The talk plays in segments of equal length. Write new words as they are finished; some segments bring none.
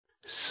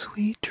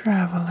Sweet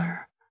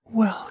traveler,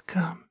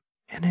 welcome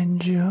and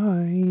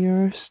enjoy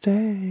your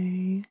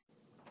stay.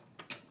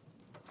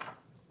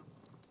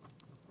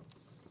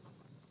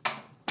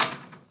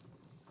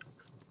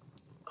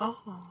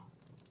 Oh,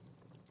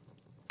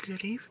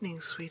 good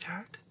evening,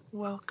 sweetheart.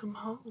 Welcome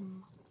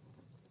home.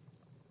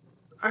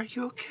 Are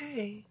you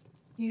okay?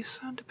 You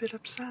sound a bit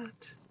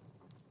upset.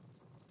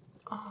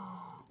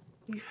 Oh,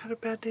 you had a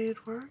bad day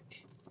at work?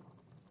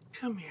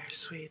 Come here,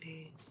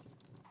 sweetie.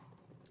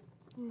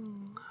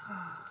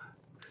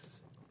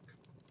 Hugs.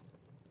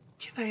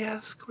 Can I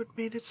ask what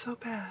made it so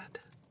bad?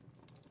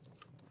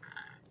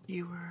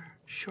 You were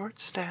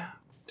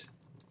short-staffed.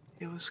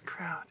 It was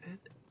crowded.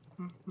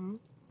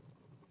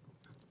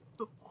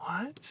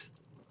 What?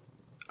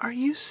 Are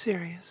you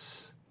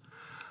serious?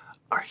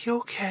 Are you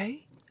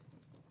okay?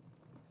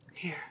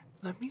 Here,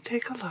 let me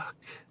take a look.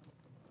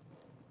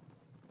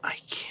 I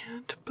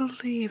can't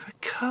believe a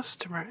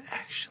customer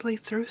actually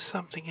threw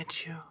something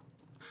at you.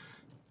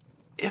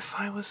 If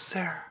I was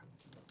there,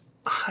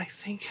 I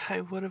think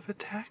I would have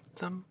attacked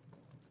them.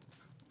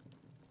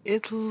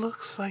 It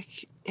looks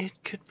like it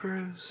could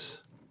bruise.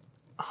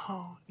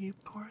 Oh, you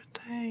poor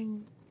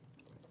thing.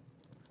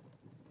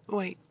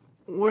 Wait,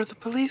 were the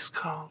police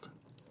called?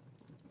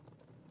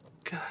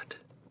 Good.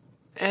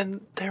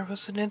 And there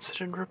was an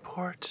incident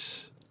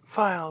report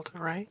filed,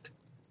 right?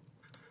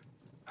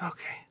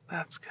 Okay,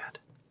 that's good.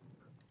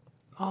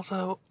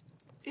 Although,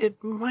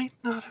 it might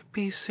not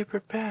be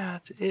super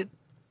bad.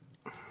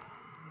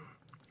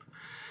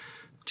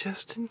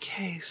 Just in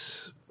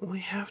case, we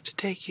have to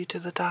take you to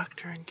the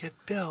doctor and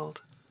get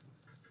billed.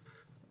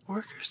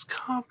 Workers'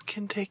 comp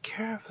can take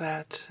care of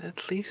that.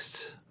 At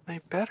least they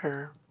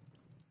better.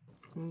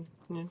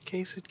 In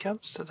case it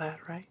comes to that,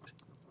 right?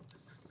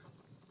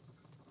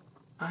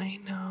 I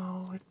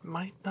know it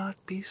might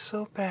not be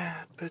so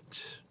bad,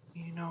 but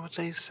you know what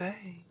they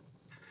say.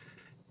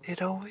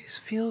 It always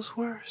feels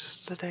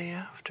worse the day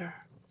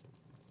after.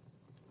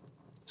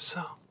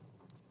 So,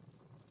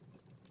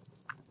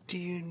 do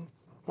you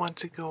want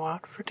to go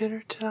out for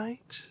dinner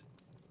tonight?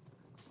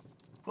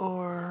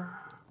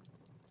 Or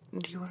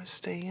do you want to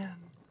stay in?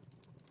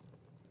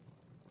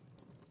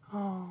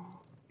 Oh,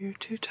 you're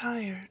too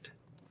tired.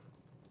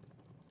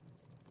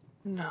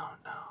 No.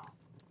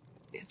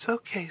 It's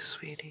okay,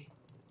 sweetie.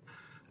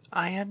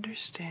 I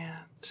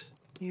understand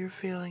you're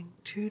feeling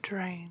too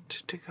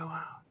drained to go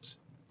out.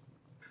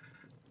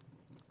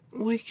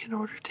 We can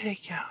order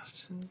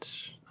takeout, and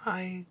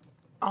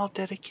I'll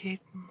dedicate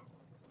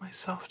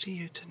myself to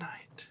you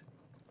tonight.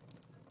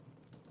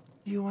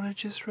 You want to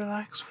just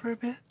relax for a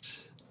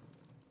bit?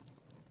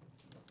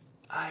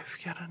 I've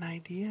got an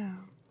idea.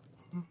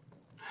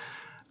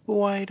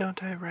 Why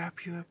don't I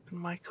wrap you up in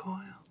my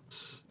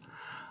coils?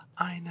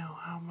 I know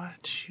how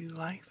much you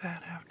like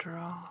that after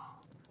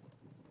all.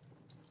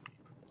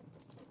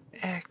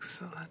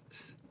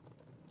 Excellent.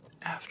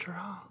 After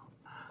all,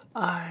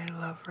 I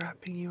love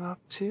wrapping you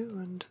up too,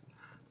 and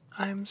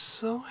I'm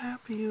so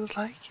happy you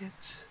like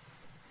it.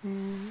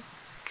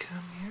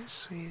 Come here,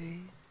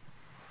 sweetie.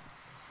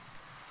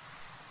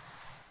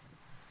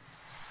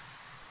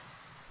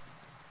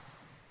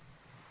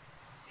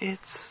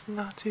 It's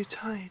not too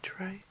tight,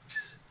 right?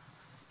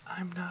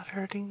 I'm not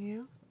hurting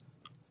you?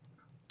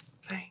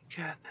 Thank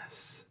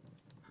goodness.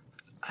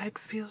 I'd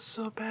feel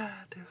so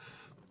bad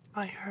if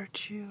I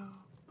hurt you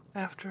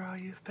after all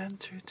you've been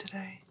through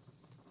today.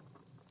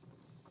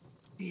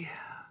 Yeah,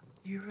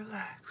 you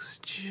relax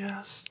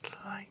just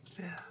like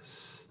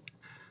this.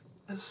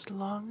 As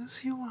long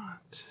as you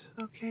want,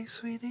 okay,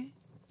 sweetie?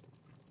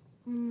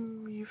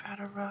 You've had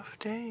a rough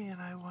day and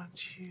I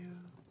want you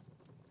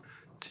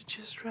to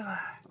just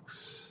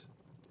relax.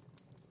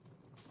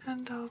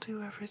 And I'll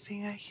do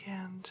everything I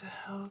can to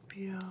help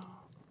you.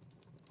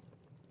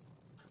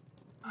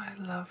 I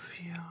love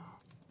you,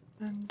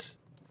 and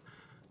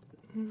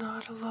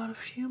not a lot of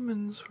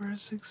humans were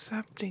as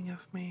accepting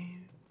of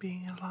me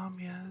being a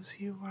Lamia as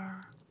you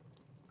were.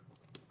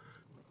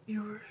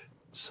 You were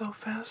so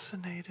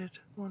fascinated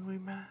when we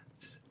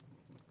met.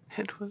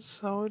 It was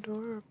so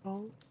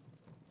adorable.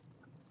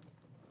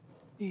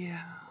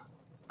 Yeah,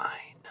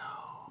 I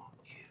know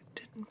you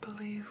didn't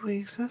believe we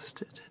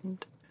existed,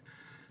 and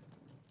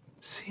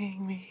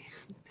seeing me,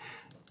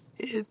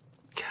 it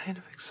kind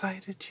of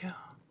excited you.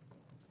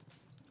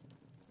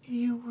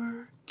 You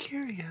were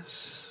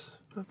curious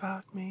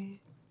about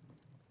me.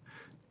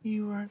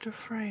 You weren't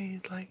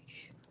afraid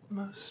like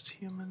most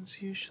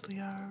humans usually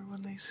are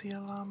when they see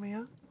a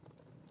Lamia.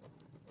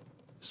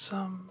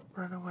 Some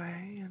run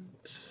away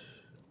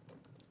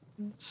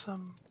and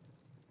some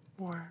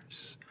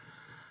worse.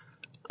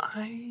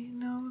 I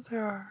know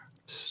there are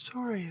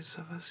stories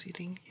of us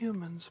eating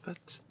humans,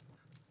 but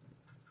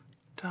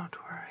don't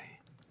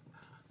worry.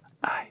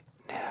 I'd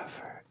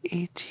never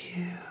eat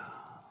you,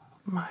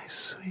 my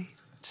sweet.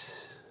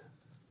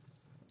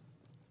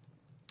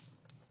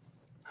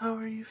 How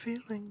are you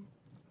feeling?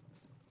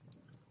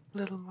 A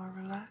little more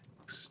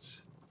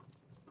relaxed?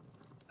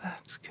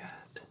 That's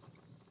good.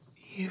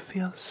 You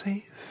feel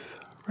safe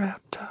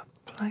wrapped up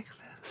like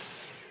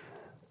this?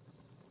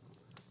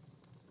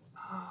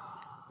 Oh,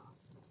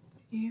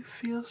 You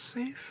feel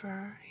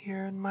safer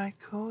here in my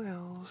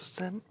coils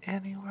than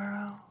anywhere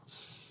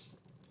else.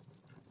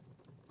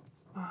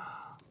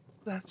 Ah,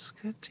 that's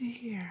good to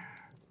hear.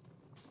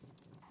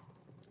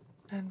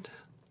 And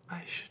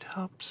I should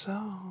hope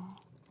so.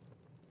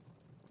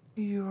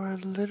 You are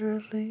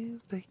literally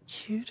the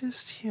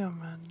cutest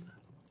human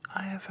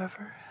I have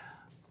ever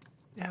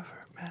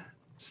met.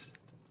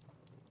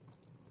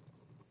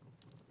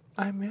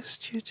 I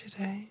missed you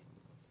today.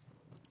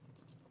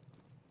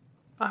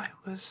 I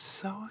was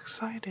so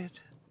excited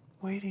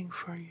waiting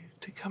for you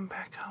to come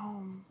back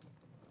home.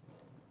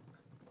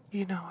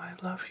 You know I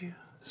love you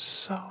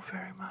so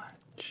very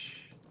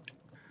much.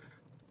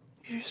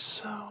 You're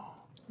so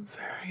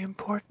very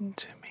important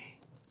to me.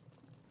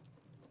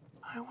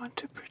 I want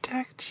to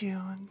protect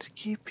you and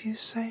keep you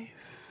safe.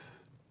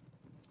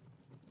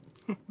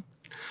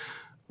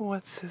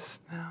 What's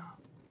this now?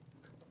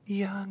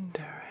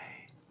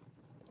 Yandere.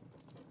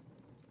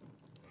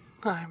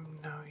 I'm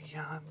no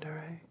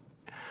yandere.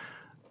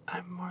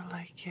 I'm more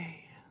like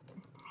a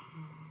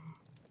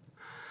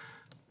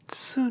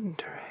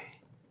tsundere,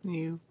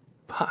 you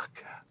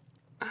baka.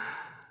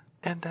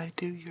 And I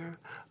do your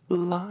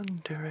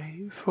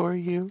laundry for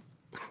you.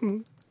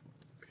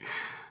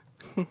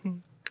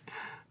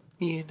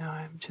 You know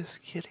I'm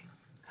just kidding.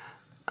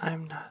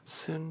 I'm not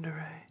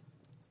tsundere.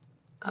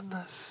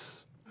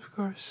 Unless, of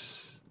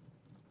course,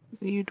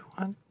 you'd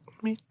want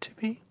me to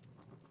be.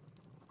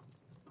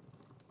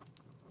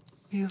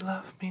 You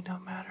love me no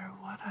matter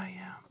what I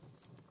am.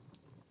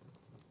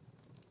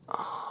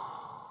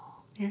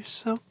 Oh, you're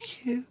so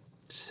cute.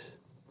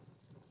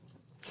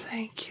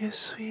 Thank you,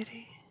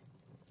 sweetie.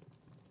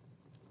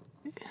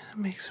 It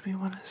makes me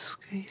want to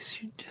squeeze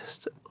you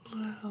just a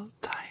little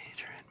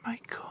tighter in my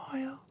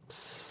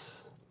coils.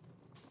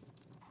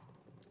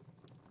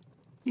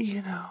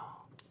 You know,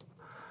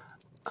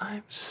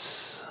 I'm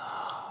so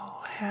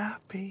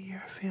happy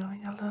you're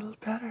feeling a little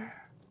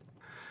better.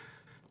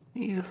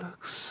 You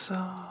look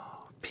so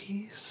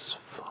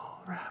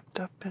peaceful wrapped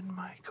up in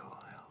my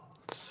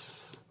coils.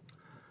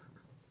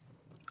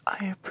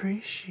 I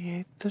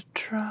appreciate the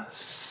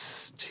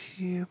trust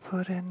you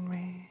put in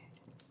me.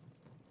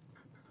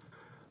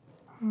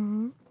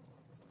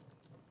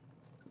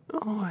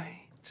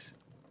 Wait,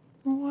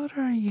 what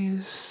are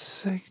you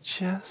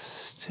suggesting?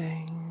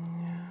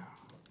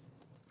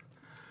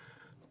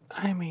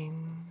 I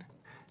mean,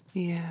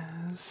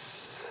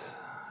 yes,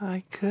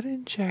 I could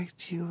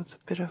inject you with a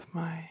bit of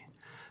my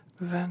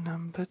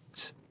venom,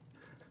 but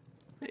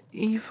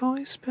you've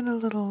always been a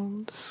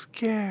little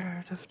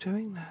scared of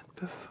doing that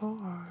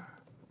before.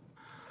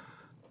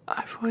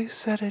 I've always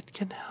said it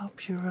can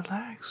help you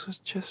relax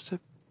with just a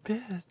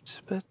bit,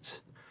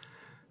 but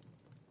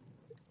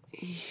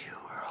you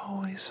were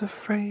always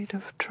afraid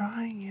of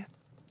trying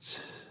it.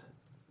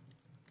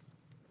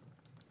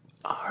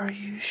 Are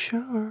you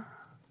sure?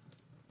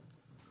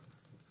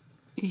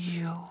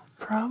 You'll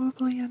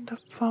probably end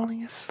up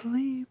falling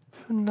asleep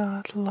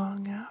not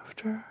long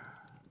after.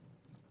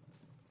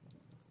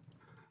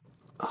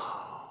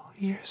 Oh,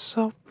 you're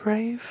so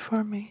brave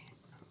for me,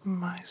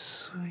 my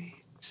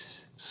sweet,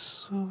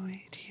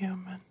 sweet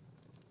human.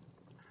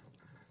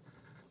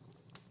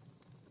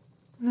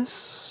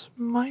 This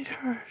might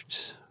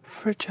hurt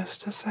for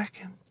just a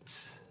second.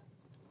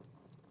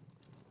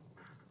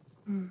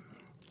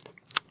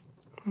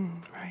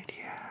 Right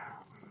here.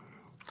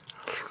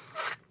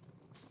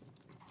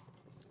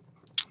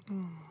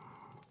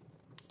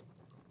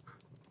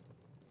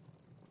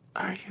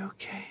 Are you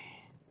okay,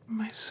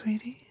 my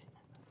sweetie?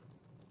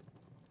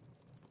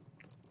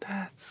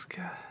 That's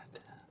good.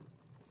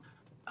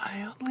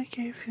 I only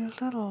gave you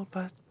a little,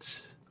 but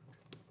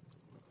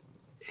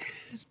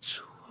it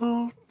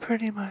will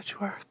pretty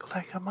much work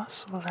like a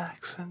muscle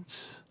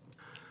relaxant,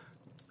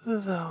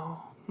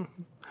 though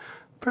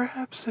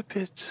perhaps a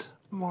bit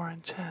more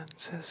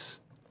intense as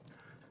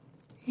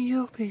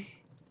you'll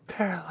be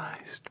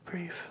paralyzed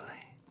briefly.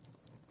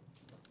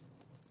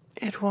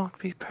 It won't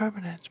be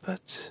permanent,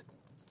 but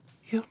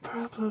you'll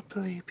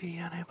probably be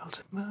unable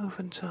to move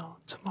until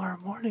tomorrow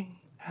morning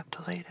at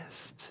the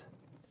latest.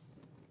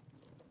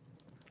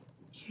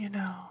 You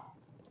know,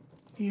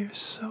 you're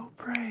so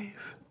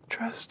brave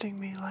trusting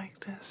me like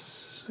this,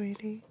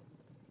 sweetie.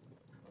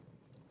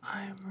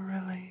 I'm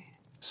really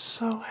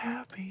so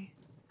happy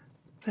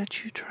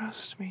that you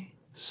trust me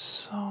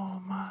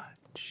so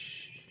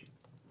much.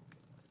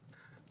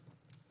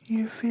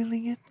 You're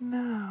feeling it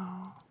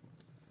now.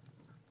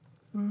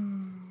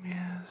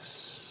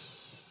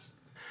 Yes.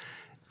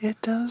 It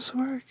does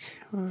work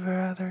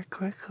rather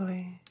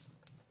quickly.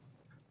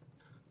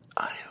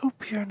 I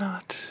hope you're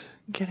not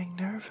getting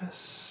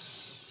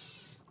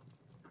nervous.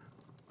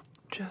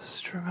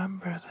 Just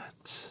remember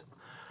that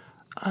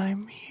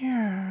I'm here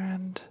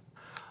and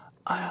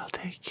I'll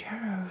take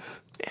care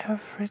of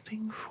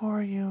everything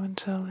for you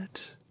until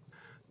it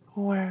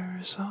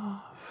wears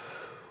off.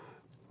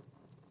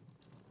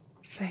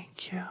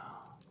 Thank you,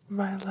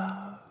 my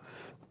love.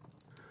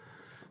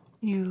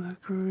 You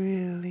look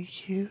really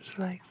cute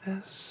like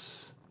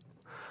this.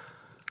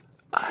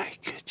 I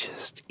could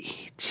just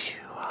eat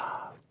you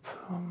up.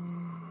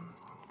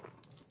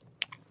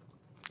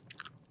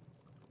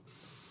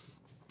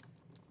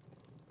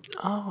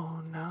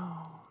 Oh,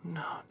 no,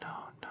 no, no,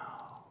 no.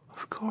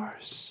 Of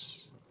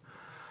course.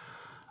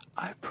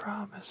 I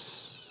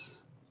promise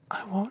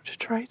I won't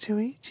try to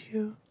eat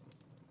you.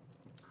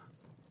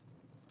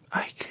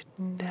 I could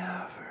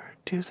never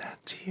do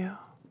that to you.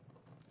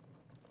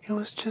 It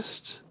was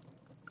just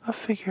a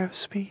figure of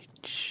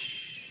speech.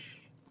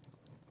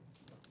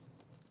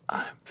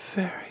 I'm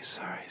very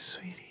sorry,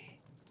 sweetie.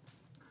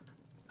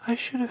 I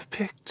should have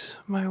picked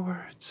my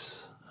words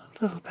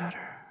a little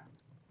better.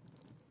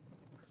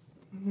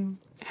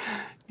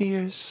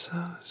 You're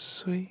so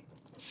sweet.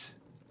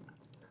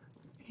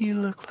 You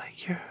look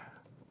like you're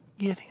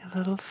getting a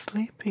little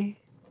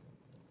sleepy.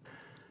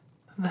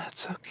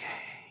 That's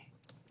okay.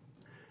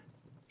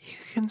 You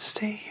can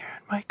stay here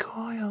in my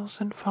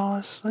coils and fall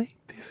asleep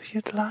if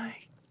you'd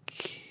like.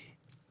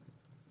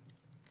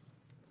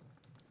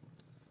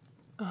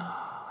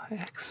 Oh,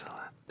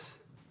 excellent.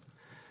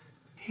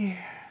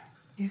 Here,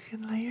 you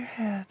can lay your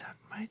head on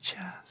my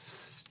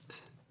chest.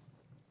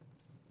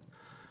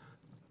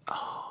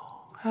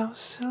 Oh, how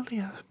silly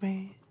of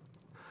me.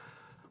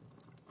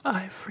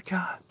 I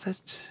forgot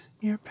that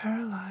you're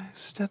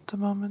paralyzed at the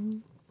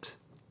moment.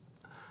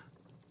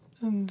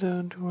 And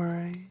don't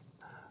worry,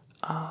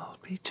 I'll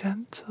be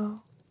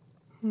gentle.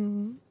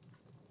 Hmm?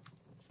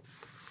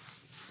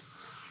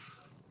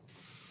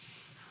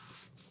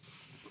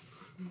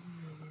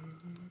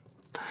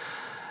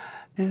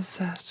 Is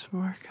that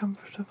more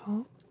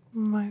comfortable,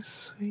 my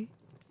sweet?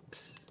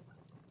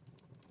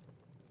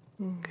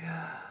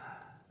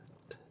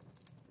 Good.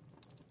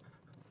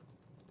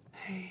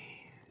 Hey,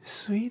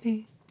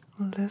 sweetie,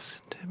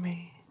 listen to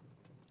me.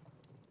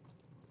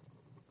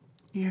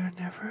 You're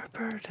never a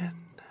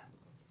burden.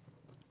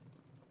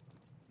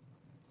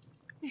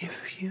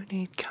 If you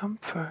need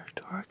comfort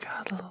or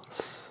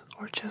cuddles,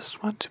 or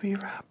just want to be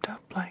wrapped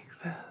up like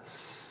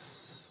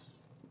this,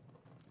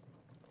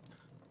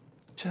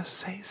 just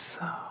say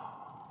so.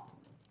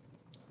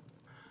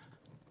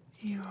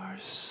 You are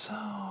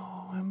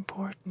so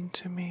important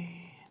to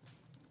me.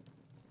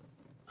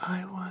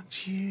 I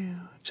want you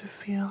to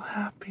feel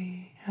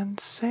happy and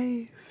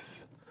safe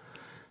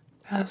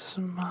as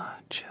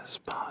much as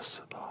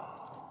possible.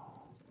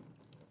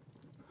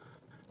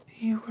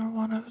 You were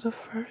one of the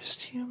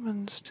first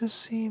humans to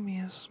see me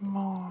as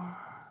more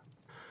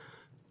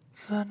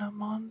than a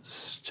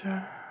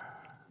monster.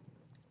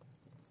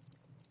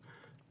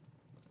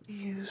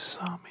 You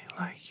saw me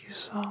like you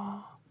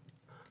saw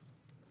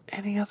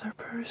any other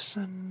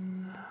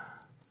person.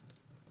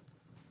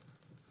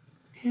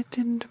 It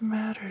didn't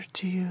matter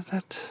to you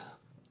that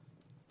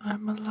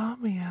I'm a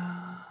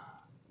Lamia.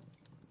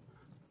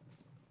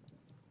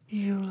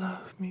 You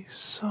love me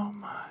so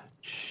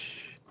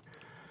much,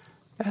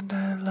 and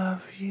I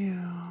love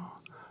you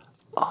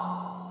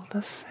all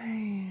the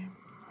same.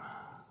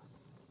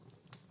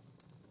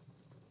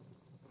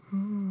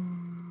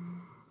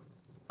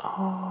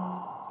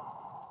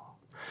 Oh,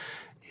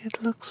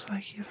 it looks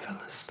like you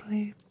fell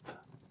asleep.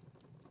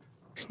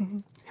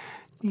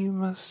 You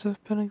must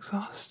have been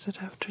exhausted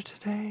after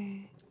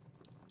today.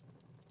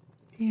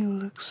 You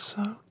look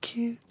so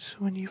cute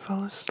when you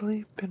fall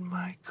asleep in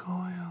my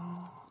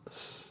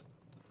coils.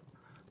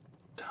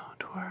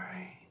 Don't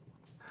worry.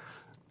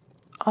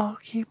 I'll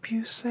keep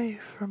you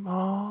safe from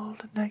all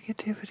the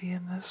negativity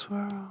in this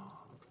world.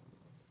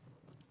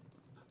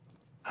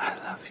 I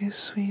love you,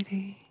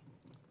 sweetie.